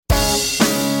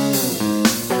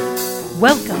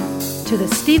Welcome to the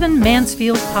Stephen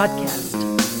Mansfield Podcast.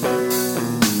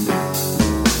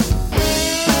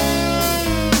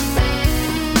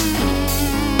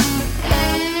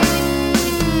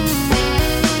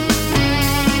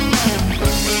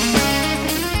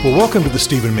 Well, welcome to the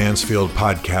Stephen Mansfield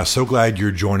Podcast. So glad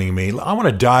you're joining me. I want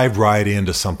to dive right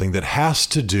into something that has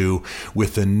to do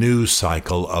with the news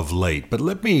cycle of late. But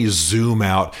let me zoom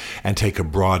out and take a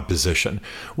broad position.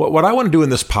 What I want to do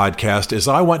in this podcast is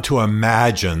I want to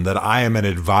imagine that I am an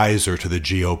advisor to the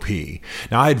GOP.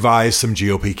 Now, I advise some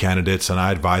GOP candidates, and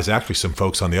I advise actually some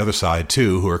folks on the other side,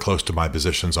 too, who are close to my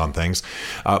positions on things.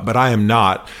 But I am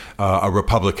not a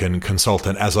Republican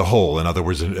consultant as a whole. In other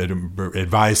words,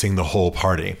 advising the whole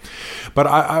party. But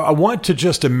I want to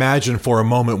just imagine for a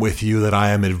moment with you that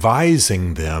I am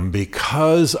advising them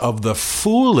because of the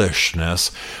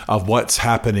foolishness of what's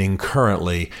happening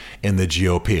currently in the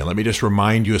GOP. And let me just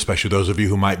remind you, especially those of you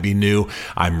who might be new,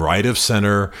 I'm right of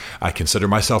center. I consider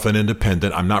myself an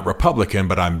independent. I'm not Republican,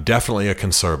 but I'm definitely a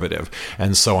conservative.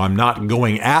 And so I'm not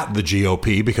going at the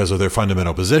GOP because of their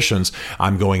fundamental positions.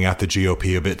 I'm going at the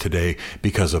GOP a bit today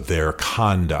because of their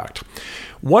conduct.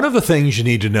 One of the things you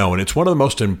need to know, and it's one of the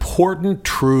most important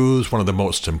truths, one of the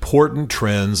most important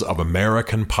trends of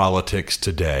American politics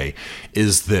today,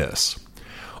 is this.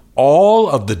 All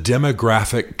of the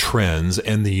demographic trends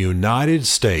in the United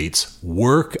States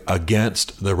work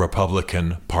against the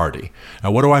Republican Party.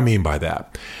 Now, what do I mean by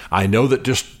that? I know that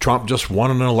Trump just won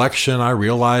an election. I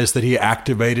realize that he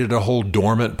activated a whole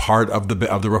dormant part of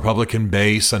the Republican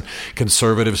base and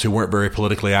conservatives who weren't very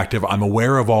politically active. I'm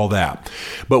aware of all that.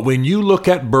 But when you look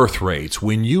at birth rates,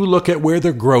 when you look at where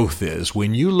the growth is,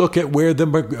 when you look at where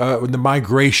the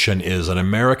migration is in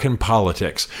American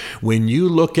politics, when you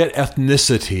look at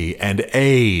ethnicity and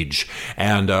age,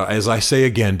 and as I say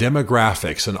again,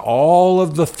 demographics, and all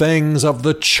of the things of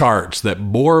the charts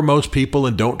that bore most people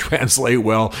and don't translate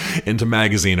well into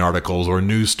magazine articles or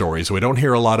news stories. So we don't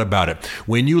hear a lot about it.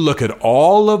 When you look at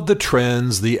all of the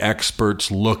trends the experts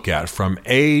look at, from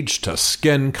age to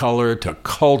skin color to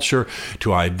culture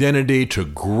to identity to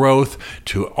growth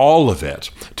to all of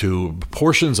it, to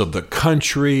portions of the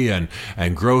country and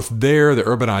growth there, the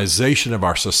urbanization of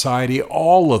our society,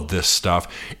 all of this stuff,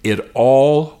 it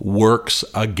all works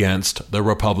against the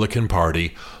Republican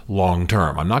Party long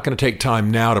term. I'm not going to take time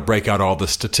now to break out all the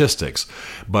statistics,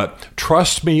 but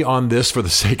trust me on this for the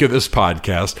sake of this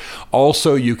podcast.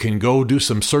 Also, you can go do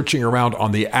some searching around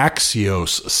on the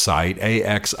Axios site,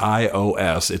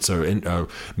 AXIOS. It's a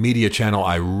media channel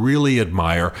I really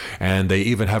admire, and they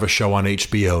even have a show on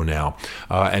HBO now,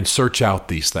 and search out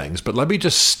these things. But let me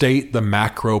just state the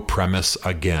macro premise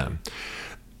again.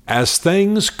 As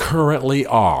things currently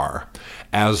are,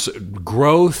 as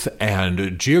growth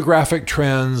and geographic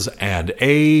trends and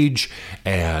age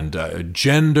and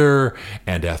gender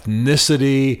and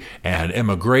ethnicity and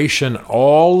immigration,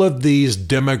 all of these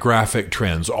demographic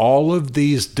trends, all of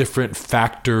these different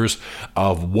factors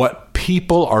of what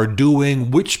people are doing,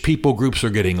 which people groups are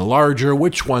getting larger,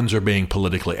 which ones are being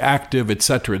politically active,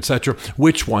 etc.,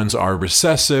 which ones are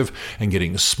recessive and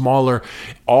getting smaller.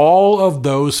 All of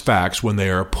those facts, when they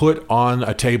are put on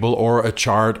a table or a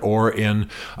chart or in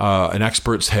an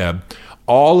expert's head,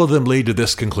 all of them lead to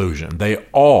this conclusion.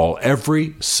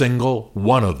 Every single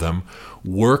one of them,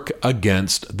 work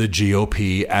against the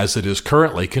GOP as it is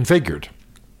currently configured.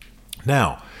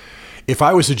 Now, if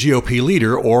I was a GOP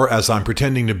leader, or as I'm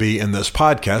pretending to be in this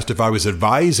podcast, if I was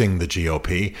advising the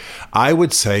GOP, I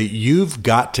would say you've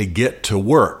got to get to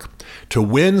work. To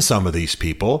win some of these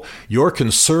people, your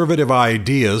conservative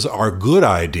ideas are good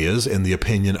ideas in the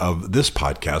opinion of this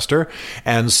podcaster,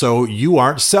 and so you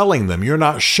aren't selling them. You're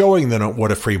not showing them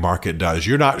what a free market does.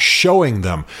 You're not showing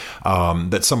them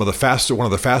that one of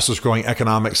the fastest growing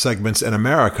economic segments in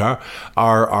America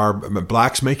are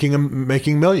blacks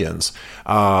making millions.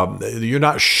 You're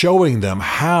not showing them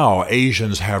how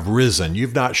Asians have risen.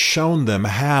 You've not shown them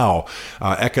how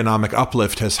economic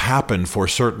uplift has happened for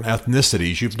certain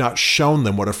ethnicities. You've not shown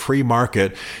them what a free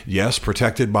market, yes,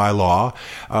 protected by law,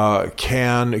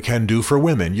 can do for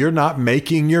women. You're not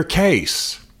making your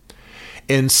case.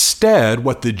 Instead,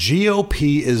 what the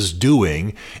GOP is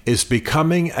doing is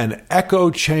becoming an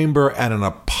echo chamber and an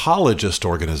apologist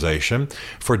organization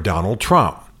for Donald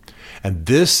Trump. And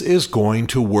this is going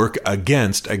to work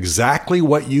against exactly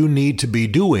what you need to be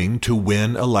doing to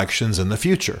win elections in the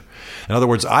future. In other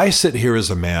words, I sit here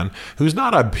as a man who's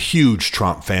not a huge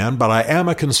Trump fan, but I am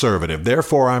a conservative.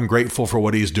 Therefore, I'm grateful for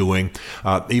what he's doing,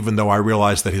 even though I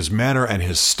realize that his manner and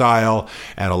his style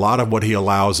and a lot of what he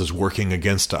allows is working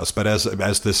against us. But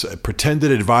as this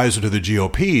pretended advisor to the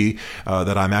GOP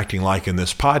that I'm acting like in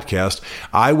this podcast,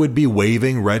 I would be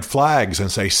waving red flags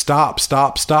and say, stop,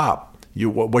 stop, stop.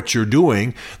 What you're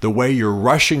doing, the way you're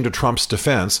rushing to Trump's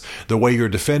defense, the way you're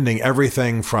defending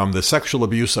everything from the sexual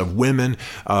abuse of women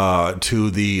to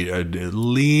the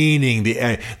leaning,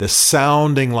 the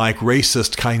sounding like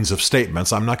racist kinds of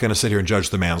statements. I'm not going to sit here and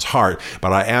judge the man's heart,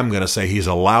 but I am going to say he's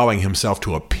allowing himself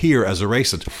to appear as a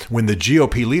racist. When the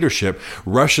GOP leadership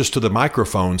rushes to the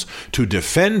microphones to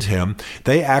defend him,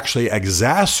 they actually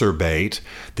exacerbate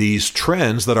these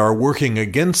trends that are working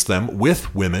against them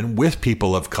with women, with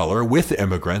people of color, with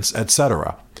immigrants,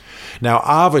 etc. Now,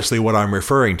 obviously, what I'm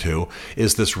referring to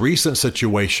is this recent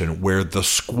situation where the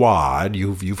squad,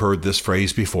 you've heard this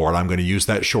phrase before, and I'm going to use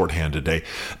that shorthand today,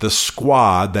 the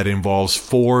squad that involves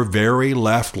 4 very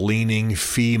left-leaning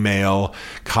female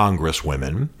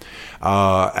congresswomen,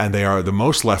 and they are the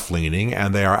most left-leaning,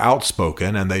 and they are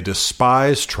outspoken, and they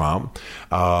despise Trump.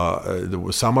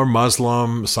 Some are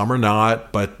Muslim, some are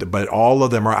not, but all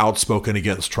of them are outspoken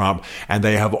against Trump, and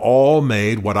they have all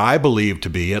made what I believe to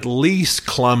be at least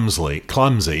clumsy,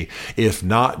 if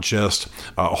not just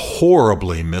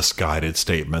horribly misguided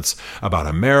statements about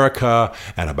America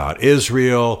and about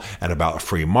Israel and about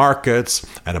free markets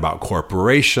and about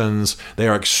corporations. They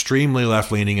are extremely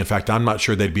left-leaning. In fact, I'm not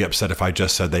sure they'd be upset if I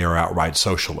just said they are outright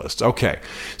socialists. Okay,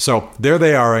 so there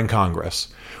they are in Congress.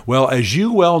 Well, as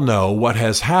you well know, what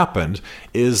has happened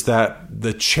is that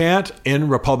the chant in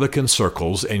Republican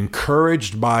circles,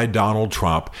 encouraged by Donald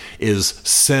Trump, is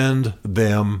send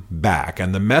them back.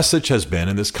 And the message has been,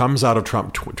 and this comes out of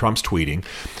Trump's tweeting,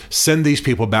 send these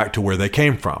people back to where they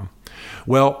came from.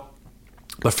 Well,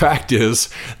 the fact is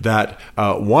that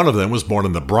one of them was born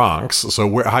in the Bronx,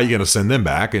 so how are you going to send them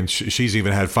back? And she's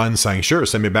even had fun saying, sure,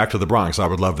 send me back to the Bronx. I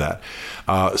would love that.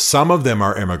 Some of them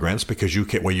are immigrants because you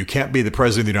can't be the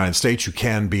president of the United States. You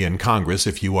can be in Congress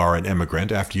if you are an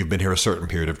immigrant after you've been here a certain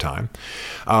period of time.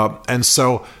 And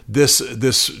so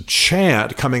this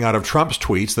chant coming out of Trump's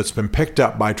tweets that's been picked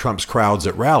up by Trump's crowds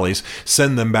at rallies,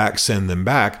 send them back,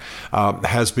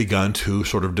 has begun to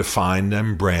sort of define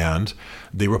and brand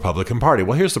the Republican Party.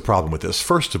 Well, here's the problem with this.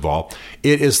 First of all,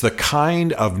 it is the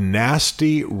kind of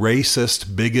nasty,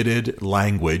 racist, bigoted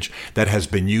language that has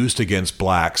been used against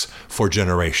blacks for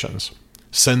generations.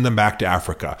 Send them back to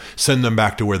Africa. Send them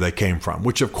back to where they came from,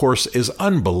 which of course is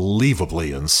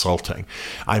unbelievably insulting.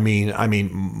 I mean,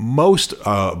 most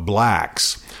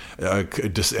blacks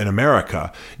in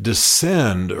America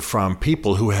descend from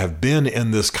people who have been in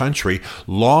this country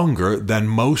longer than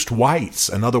most whites.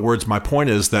 In other words, my point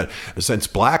is that since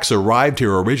blacks arrived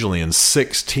here originally in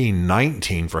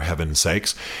 1619, for heaven's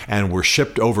sakes, and were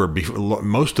shipped over,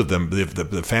 most of them,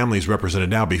 the families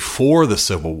represented now, before the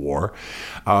Civil War,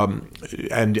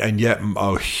 and yet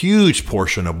a huge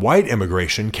portion of white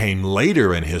immigration came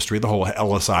later in history, the whole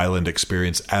Ellis Island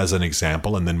experience as an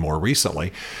example, and then more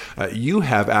recently, you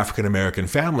have African-American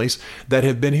families that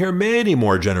have been here many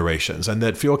more generations and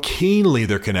that feel keenly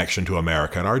their connection to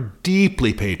America and are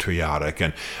deeply patriotic.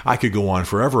 And I could go on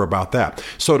forever about that.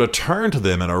 So to turn to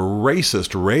them in a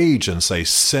racist rage and say,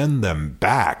 send them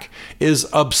back, is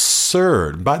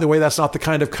absurd. By the way, that's not the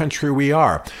kind of country we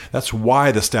are. That's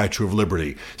why the Statue of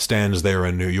Liberty stands there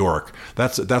in New York.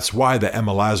 That's why the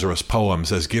Emma Lazarus poem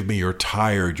says, give me your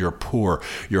tired, your poor,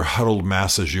 your huddled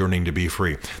masses yearning to be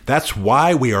free. That's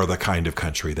why we are the kind of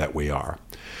country that we are.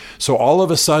 So all of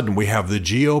a sudden, we have the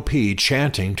GOP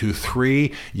chanting to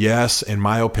 3, yes, in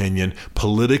my opinion,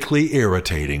 politically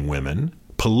irritating women.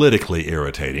 Politically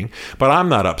irritating, but I'm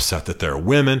not upset that they're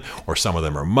women, or some of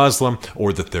them are Muslim,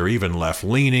 or that they're even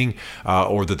left-leaning,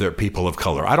 or that they're people of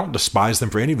color. I don't despise them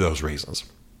for any of those reasons.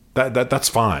 That's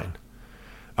fine.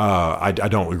 I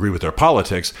don't agree with their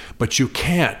politics, but you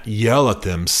can't yell at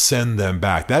them, send them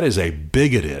back. That is a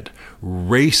bigoted,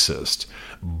 racist,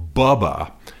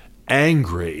 bubba,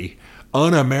 angry,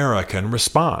 un-American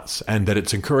response, and that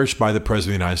it's encouraged by the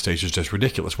President of the United States is just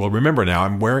ridiculous. Well, remember now,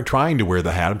 I'm trying to wear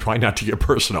the hat. I'm trying not to get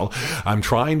personal. I'm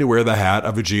trying to wear the hat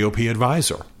of a GOP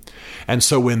advisor. And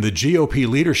so when the GOP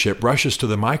leadership rushes to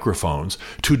the microphones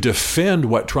to defend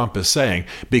what Trump is saying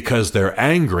because they're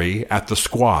angry at the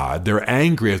squad, they're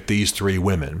angry at these three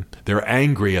women, they're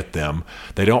angry at them,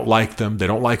 they don't like them, they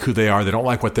don't like who they are, they don't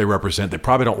like what they represent, they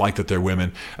probably don't like that they're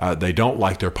women, they don't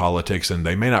like their politics, and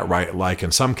they may not like,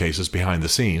 in some cases, behind the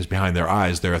scenes, behind their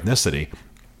eyes, their ethnicity.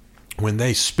 When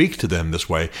they speak to them this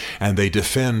way and they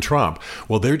defend Trump,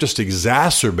 well, they're just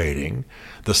exacerbating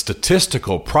the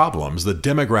statistical problems, the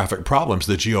demographic problems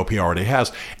the GOP already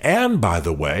has. And by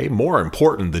the way, more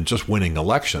important than just winning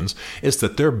elections is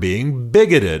that they're being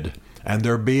bigoted and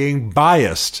they're being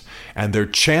biased and they're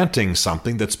chanting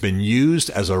something that's been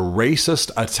used as a racist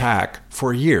attack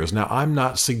for years. Now, I'm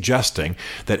not suggesting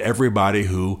that everybody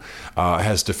who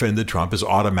has defended Trump is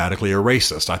automatically a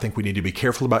racist. I think we need to be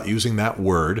careful about using that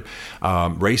word.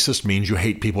 Racist means you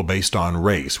hate people based on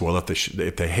race. Well,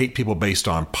 if they hate people based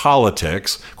on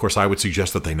politics, of course, I would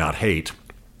suggest that they not hate.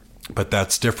 But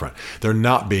that's different. They're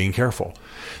not being careful.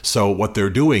 So what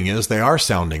they're doing is they are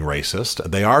sounding racist.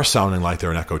 They are sounding like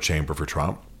they're an echo chamber for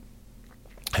Trump.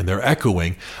 And they're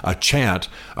echoing a chant,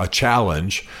 a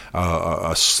challenge,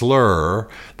 a slur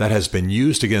that has been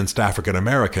used against African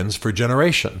Americans for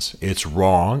generations. It's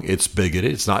wrong. It's bigoted.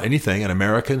 It's not anything an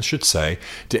American should say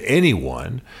to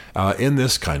anyone in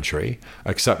this country,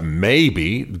 except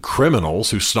maybe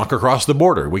criminals who snuck across the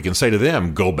border. We can say to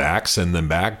them, go back, send them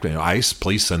back. ICE,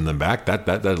 please send them back. That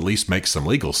at least makes some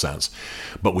legal sense.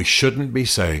 But we shouldn't be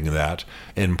saying that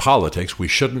in politics. We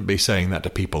shouldn't be saying that to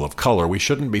people of color. We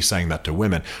shouldn't be saying that to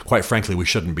women. Quite frankly, we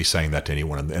shouldn't be saying that to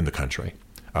anyone in the country,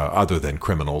 other than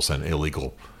criminals and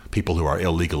illegal people who are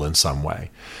illegal in some way.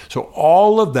 So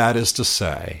all of that is to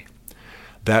say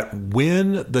that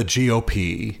when the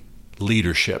GOP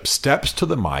leadership steps to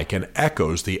the mic and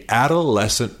echoes the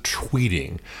adolescent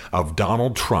tweeting of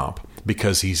Donald Trump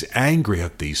because he's angry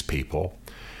at these people,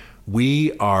 the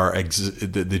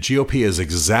GOP is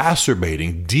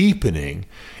exacerbating, deepening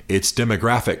its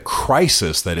demographic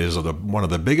crisis that is one of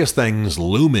the biggest things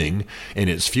looming in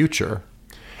its future.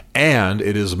 And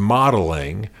it is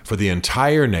modeling for the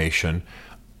entire nation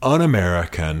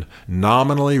un-American,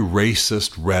 nominally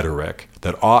racist rhetoric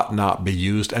that ought not be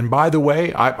used. And by the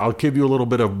way, I'll give you a little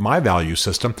bit of my value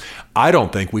system. I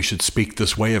don't think we should speak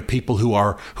this way of people who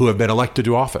have been elected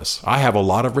to office. I have a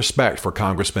lot of respect for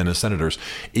congressmen and senators,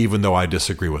 even though I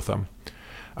disagree with them.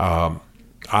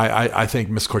 I think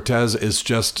Ms. Cortez is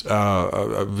just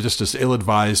as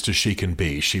ill-advised as she can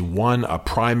be. She won a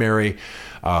primary,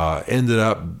 ended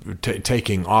up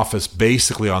taking office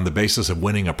basically on the basis of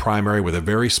winning a primary with a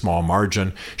very small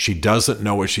margin. She doesn't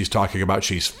know what she's talking about.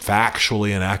 She's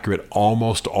factually inaccurate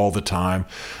almost all the time.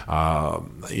 I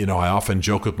often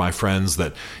joke with my friends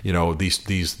that these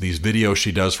videos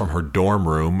she does from her dorm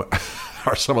room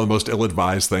are some of the most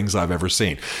ill-advised things I've ever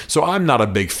seen. So I'm not a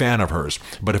big fan of hers.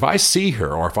 But if I see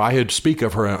her, or if I had speak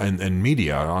of her in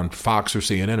media on Fox or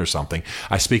CNN or something,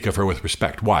 I speak of her with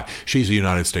respect. Why? She's a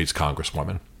United States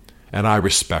Congresswoman. And I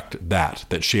respect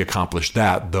that she accomplished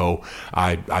that, though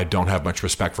I don't have much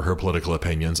respect for her political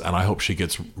opinions, and I hope she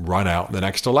gets run out in the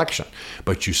next election.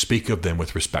 But you speak of them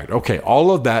with respect. Okay,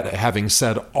 all of that, having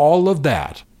said all of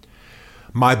that,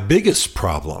 my biggest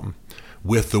problem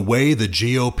with the way the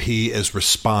GOP is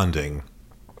responding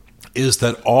is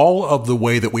that all of the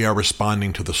way that we are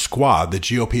responding to the squad, the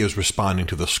GOP is responding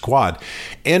to the squad,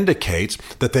 indicates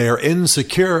that they are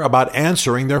insecure about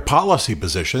answering their policy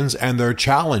positions and their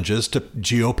challenges to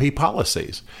GOP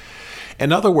policies.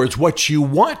 In other words, what you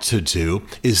want to do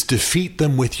is defeat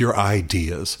them with your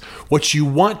ideas. What you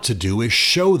want to do is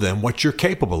show them what you're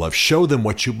capable of, show them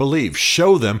what you believe,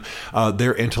 show them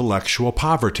their intellectual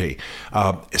poverty,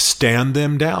 stand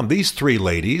them down. These three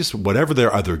ladies, whatever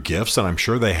their other gifts, and I'm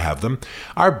sure they have them,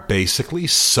 are basically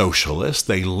socialists.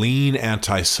 They lean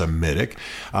anti-Semitic.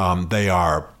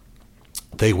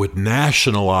 They would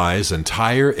nationalize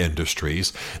entire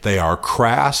industries. They are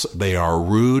crass. They are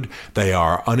rude. They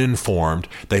are uninformed.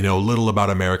 They know little about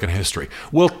American history.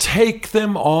 We'll take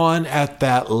them on at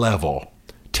that level.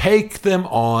 Take them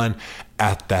on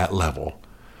at that level.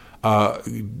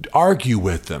 Argue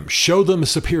with them, show them the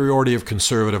superiority of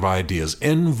conservative ideas,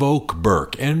 invoke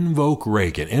Burke, invoke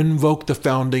Reagan, invoke the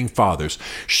founding fathers,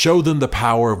 show them the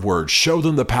power of words, show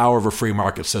them the power of a free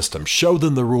market system, show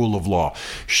them the rule of law,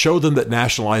 show them that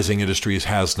nationalizing industries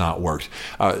has not worked,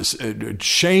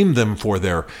 shame them for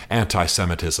their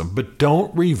anti-Semitism, but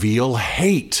don't reveal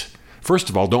hate.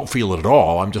 First of all, don't feel it at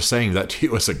all. I'm just saying that to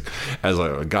you as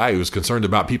a guy who's concerned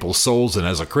about people's souls and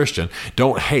as a Christian.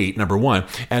 Don't hate, number one.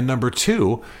 And number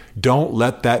two, don't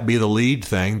let that be the lead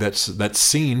thing that's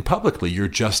seen publicly. You're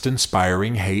just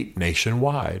inspiring hate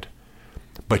nationwide.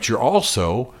 But you're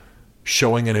also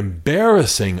showing an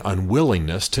embarrassing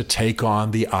unwillingness to take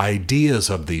on the ideas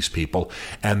of these people,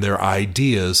 and their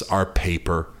ideas are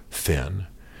paper thin.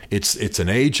 It's an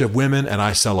age of women, and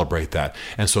I celebrate that.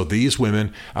 And so these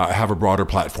women have a broader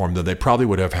platform than they probably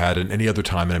would have had in any other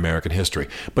time in American history.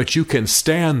 But you can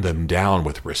stand them down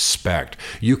with respect.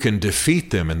 You can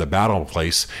defeat them in the battle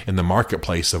place, in the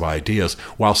marketplace of ideas,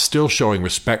 while still showing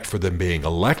respect for them being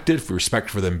elected, respect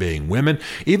for them being women,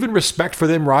 even respect for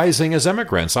them rising as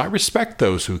immigrants. I respect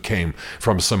those who came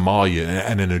from Somalia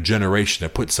and in a generation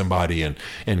to put somebody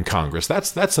in Congress.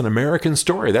 That's an American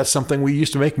story. That's something we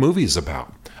used to make movies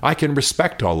about. I can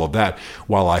respect all of that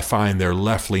while I find their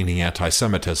left-leaning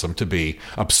anti-Semitism to be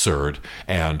absurd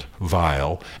and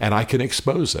vile, and I can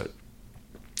expose it.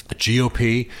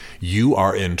 GOP, you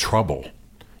are in trouble.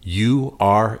 You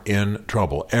are in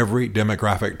trouble. Every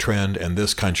demographic trend in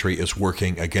this country is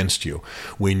working against you.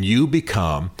 When you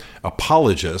become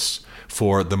apologists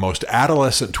for the most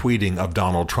adolescent tweeting of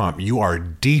Donald Trump, you are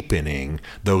deepening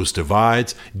those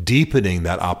divides, deepening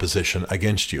that opposition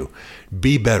against you.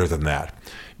 Be better than that.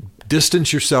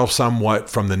 Distance yourself somewhat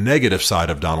from the negative side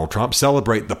of Donald Trump.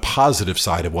 Celebrate the positive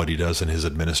side of what he does in his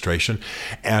administration,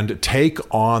 and take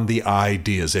on the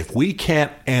ideas. If we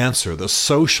can't answer the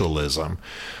socialism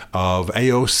of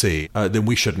AOC, then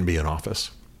we shouldn't be in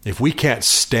office. If we can't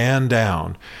stand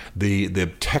down the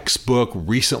textbook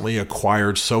recently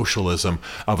acquired socialism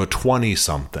of a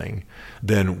 20-something,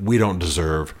 then we don't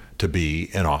deserve to be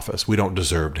in office. We don't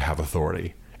deserve to have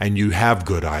authority. And you have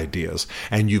good ideas,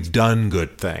 and you've done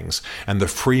good things, and the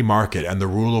free market and the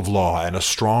rule of law and a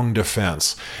strong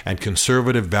defense and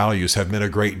conservative values have meant a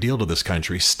great deal to this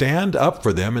country. Stand up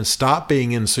for them and stop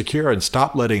being insecure, and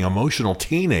stop letting emotional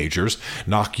teenagers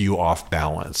knock you off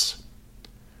balance.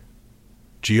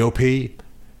 GOP,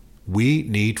 we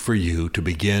need for you to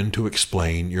begin to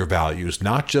explain your values,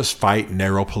 not just fight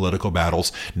narrow political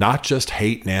battles, not just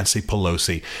hate Nancy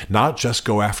Pelosi, not just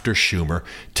go after Schumer.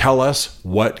 Tell us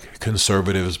what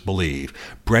conservatives believe.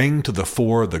 Bring to the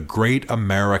fore the great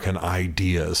American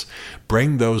ideas.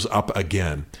 Bring those up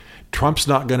again. Trump's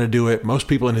not going to do it. Most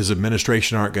people in his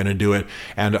administration aren't going to do it.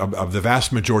 And of the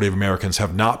vast majority of Americans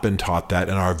have not been taught that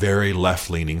in our very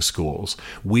left-leaning schools.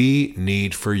 We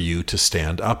need for you to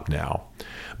stand up now.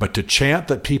 But to chant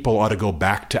that people ought to go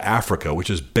back to Africa,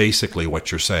 which is basically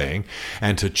what you're saying,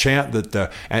 and to chant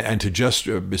that and to just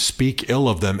speak ill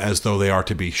of them as though they are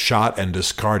to be shot and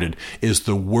discarded is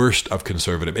the worst of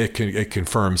conservative. It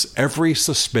confirms every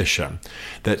suspicion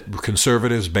that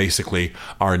conservatives basically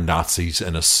are Nazis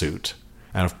in a suit.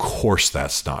 And of course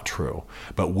that's not true,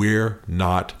 but we're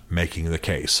not making the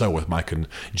case. So with my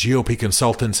GOP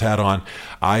consultant's hat on,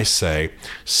 I say,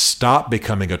 stop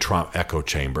becoming a Trump echo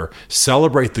chamber,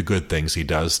 celebrate the good things he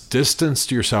does, distance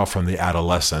yourself from the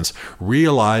adolescence,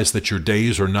 realize that your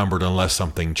days are numbered unless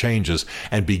something changes,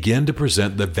 and begin to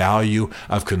present the value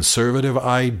of conservative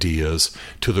ideas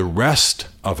to the rest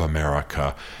of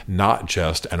America, not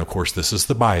just, and of course this is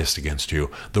the bias against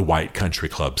you, the white country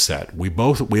club set. We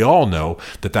all know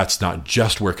that that's not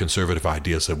just where conservative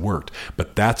ideas have worked,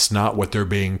 but that's not what they're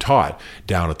being taught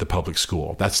down at the public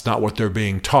school. That's not what they're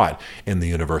being taught in the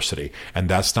university. And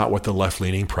that's not what the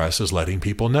left-leaning press is letting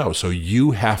people know. So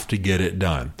you have to get it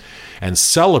done. And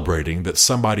celebrating that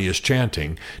somebody is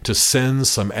chanting to send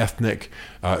some ethnic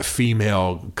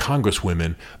female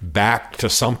congresswomen back to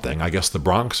something, I guess the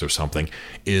Bronx or something,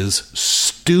 is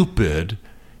stupid,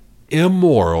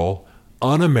 immoral,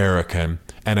 un-American,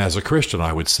 and as a Christian,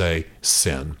 I would say,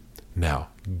 sin. Now,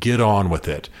 get on with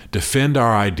it. Defend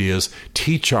our ideas,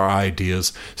 teach our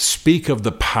ideas, speak of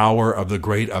the power of the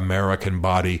great American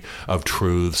body of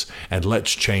truths, and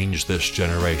let's change this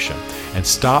generation. And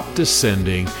stop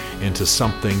descending into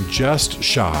something just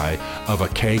shy of a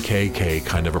KKK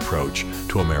kind of approach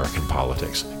to American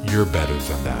politics. You're better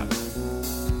than that.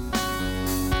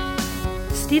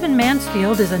 Stephen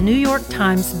Mansfield is a New York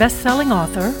Times best-selling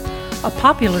author, a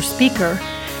popular speaker,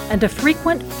 and a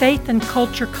frequent faith and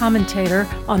culture commentator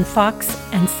on Fox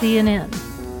and CNN.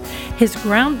 His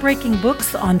groundbreaking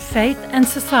books on faith and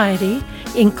society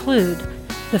include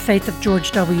The Faith of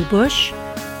George W. Bush,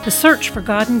 The Search for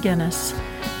God in Guinness,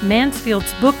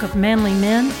 Mansfield's Book of Manly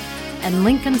Men, and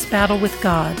Lincoln's Battle with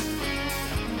God.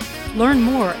 Learn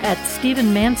more at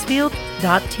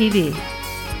stephenmansfield.tv.